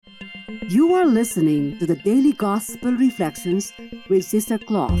You are listening to the Daily Gospel Reflections with Sister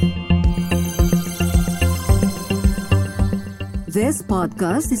Cloth. This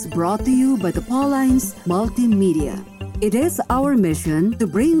podcast is brought to you by the Paulines Multimedia. It is our mission to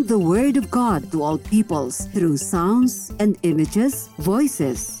bring the Word of God to all peoples through sounds and images,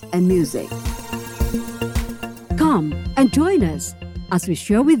 voices, and music. Come and join us as we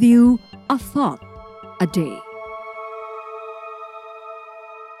share with you a thought a day.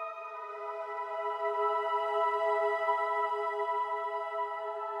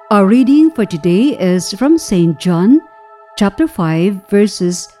 Our reading for today is from St. John, chapter 5,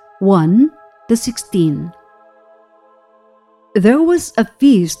 verses 1 to 16. There was a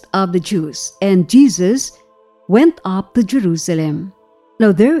feast of the Jews, and Jesus went up to Jerusalem.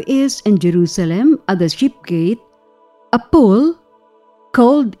 Now there is in Jerusalem at the sheep gate a pool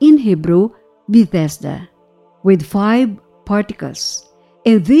called in Hebrew Bethesda, with 5 porticos.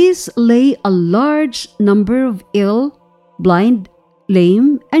 In these lay a large number of ill, blind,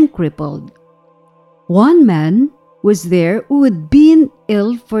 lame, and crippled. One man was there who had been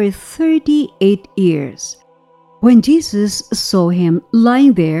ill for 38 years. When Jesus saw him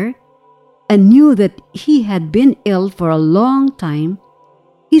lying there and knew that he had been ill for a long time,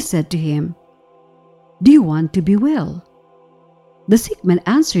 he said to him, "Do you want to be well?" The sick man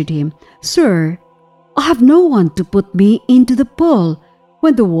answered him, "Sir, I have no one to put me into the pool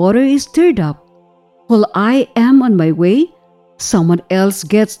when the water is stirred up. While I am on my way, someone else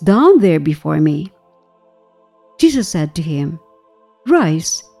gets down there before me." Jesus said to him,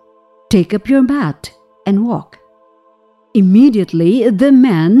 "Rise, take up your mat and walk." Immediately the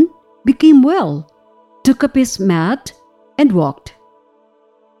man became well, took up his mat and walked.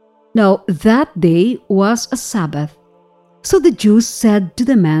 Now that day was a Sabbath. So the Jews said to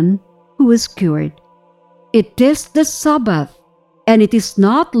the man who was cured, "It is the Sabbath, and it is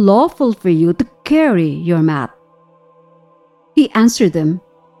not lawful for you to carry your mat." He answered them,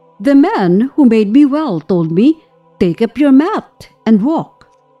 "The man who made me well told me, 'Take up your mat and walk.'"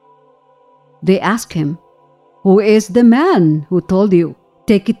 They asked him, "Who is the man who told you,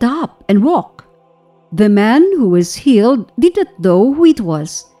 'Take it up and walk'?" The man who was healed did not know who it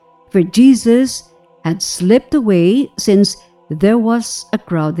was, for Jesus had slipped away since there was a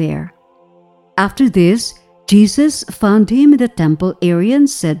crowd there. After this, Jesus found him in the temple area and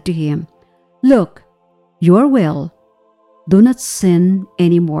said to him, "Look, you are well. Do not sin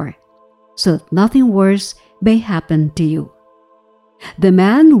anymore, so that nothing worse may happen to you." The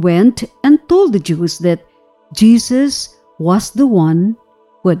man went and told the Jews that Jesus was the one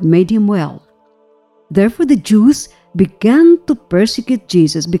who had made him well. Therefore the Jews began to persecute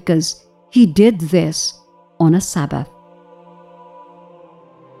Jesus because he did this on a Sabbath.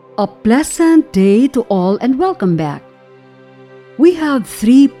 A pleasant day to all and welcome back. We have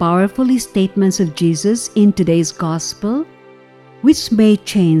 3 powerful statements of Jesus in today's Gospel which may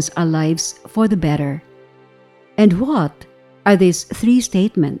change our lives for the better. And what are these 3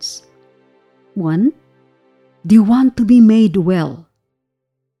 statements? 1. Do you want to be made well?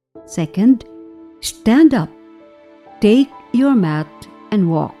 2. Stand up, take your mat and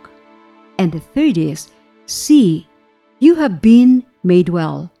walk. And the 3rd is, see, you have been made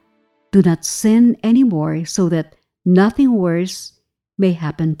well. Do not sin anymore so that nothing worse may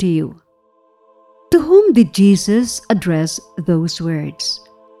happen to you. To whom did Jesus address those words?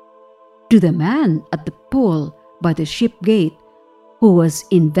 To the man at the pool by the sheep gate who was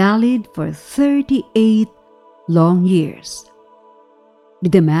invalid for 38 long years.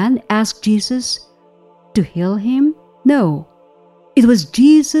 Did the man ask Jesus to heal him? No. It was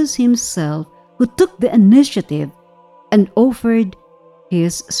Jesus himself who took the initiative and offered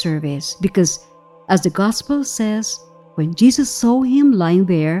his service because, as the Gospel says, when Jesus saw him lying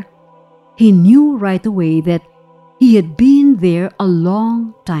there, he knew right away that he had been there a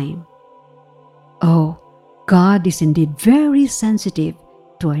long time. Oh, God is indeed very sensitive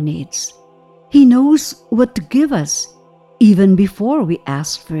to our needs. He knows what to give us even before we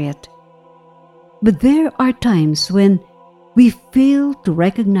ask for it. But there are times when we fail to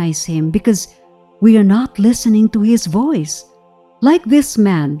recognize him because we are not listening to his voice. Like this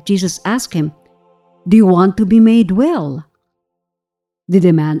man, Jesus asked him, "Do you want to be made well?" Did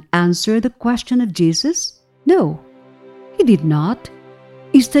the man answer the question of Jesus? No, he did not.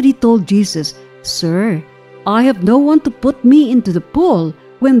 Instead, he told Jesus, "Sir, I have no one to put me into the pool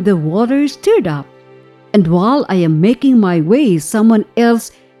when the water is stirred up. And while I am making my way, someone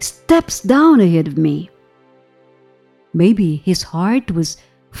else steps down ahead of me." Maybe his heart was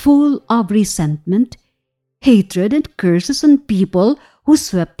full of resentment, hatred, and curses on people who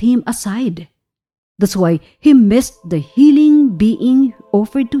swept him aside. That's why he missed the healing being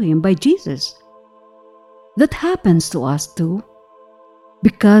offered to him by Jesus. That happens to us too.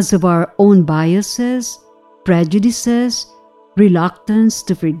 Because of our own biases, prejudices, reluctance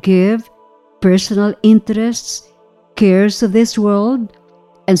to forgive, personal interests, cares of this world,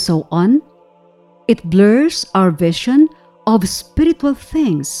 and so on, it blurs our vision of spiritual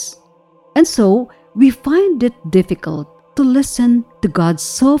things. And so we find it difficult to listen to God's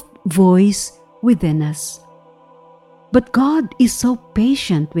soft voice within us. But God is so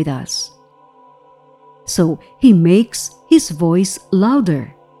patient with us. So he makes his voice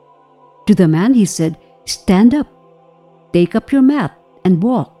louder. To the man he said, "Stand up, take up your mat, and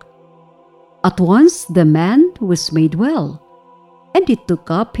walk." At once the man was made well, and he took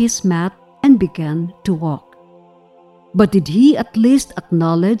up his mat and began to walk. But did he at least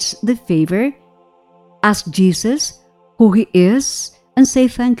acknowledge the favor, ask Jesus who he is, and say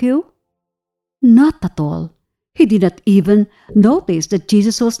thank you? Not at all. He did not even notice that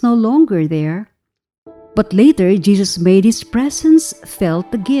Jesus was no longer there. But later, Jesus made his presence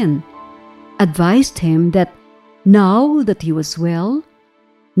felt again, advised him that now that he was well,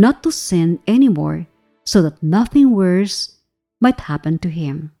 not to sin anymore, so that nothing worse might happen to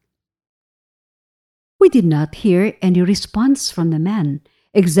him. We did not hear any response from the man,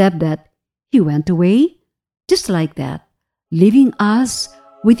 except that he went away, just like that, leaving us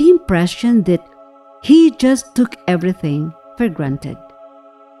with the impression that he just took everything for granted.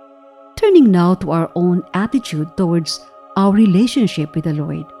 Turning now to our own attitude towards our relationship with the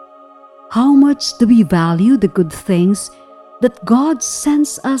Lord. How much do we value the good things that God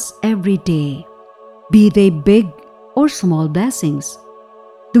sends us every day, be they big or small blessings?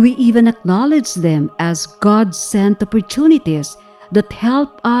 Do we even acknowledge them as God-sent opportunities that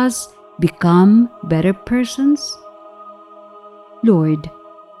help us become better persons? Lord,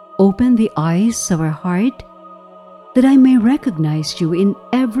 open the eyes of our heart that I may recognize you in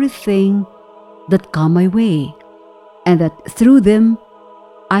everything that come my way, and that through them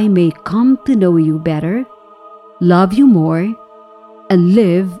I may come to know you better, love you more, and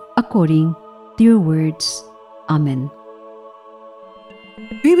live according to your words. Amen.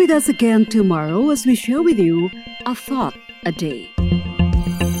 Be with us again tomorrow as we share with you a thought a day.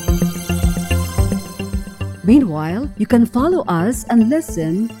 Meanwhile, you can follow us and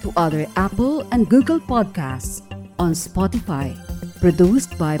listen to other Apple and Google podcasts on Spotify,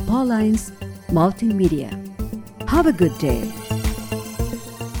 produced by Paulines Multimedia. Have a good day.